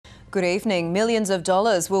Good evening. Millions of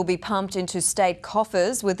dollars will be pumped into state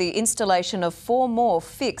coffers with the installation of 4 more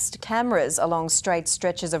fixed cameras along straight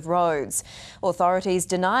stretches of roads. Authorities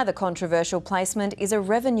deny the controversial placement is a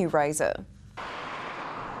revenue raiser.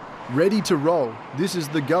 Ready to roll, this is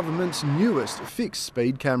the government's newest fixed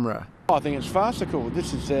speed camera. I think it's farcical.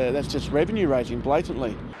 That's just revenue raising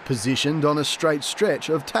blatantly. Positioned on a straight stretch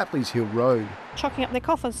of Tapley's Hill Road. Chocking up their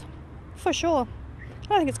coffers, for sure.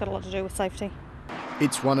 I think it's got a lot to do with safety.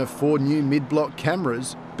 It's one of 4 new mid-block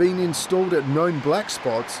cameras being installed at known black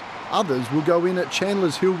spots. Others will go in at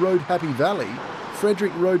Chandler's Hill Road, Happy Valley,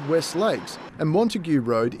 Frederick Road, West Lakes and Montague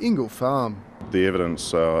Road, Ingle Farm. The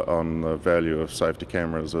evidence on the value of safety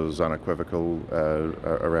cameras is unequivocal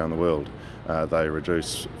around the world. They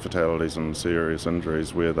reduce fatalities and serious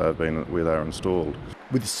injuries where they're installed.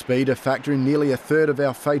 With speed a factor in nearly a third of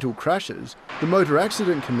our fatal crashes, the Motor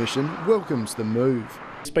Accident Commission welcomes the move.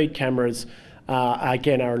 Speed cameras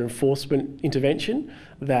again are an enforcement intervention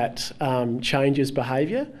that changes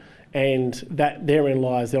behaviour, and that therein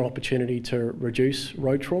lies their opportunity to reduce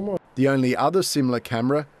road trauma. The only other similar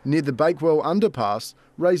camera, near the Bakewell underpass,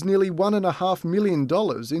 raised nearly $1.5 million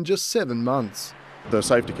in just 7 months. The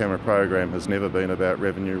safety camera program has never been about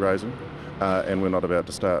revenue raising, and we're not about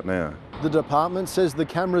to start now. The department says the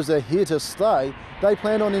cameras are here to stay. They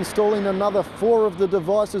plan on installing another 4 of the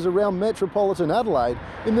devices around metropolitan Adelaide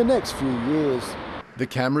in the next few years. The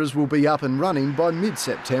cameras will be up and running by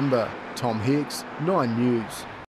mid-September. Tom Hicks, 9 News.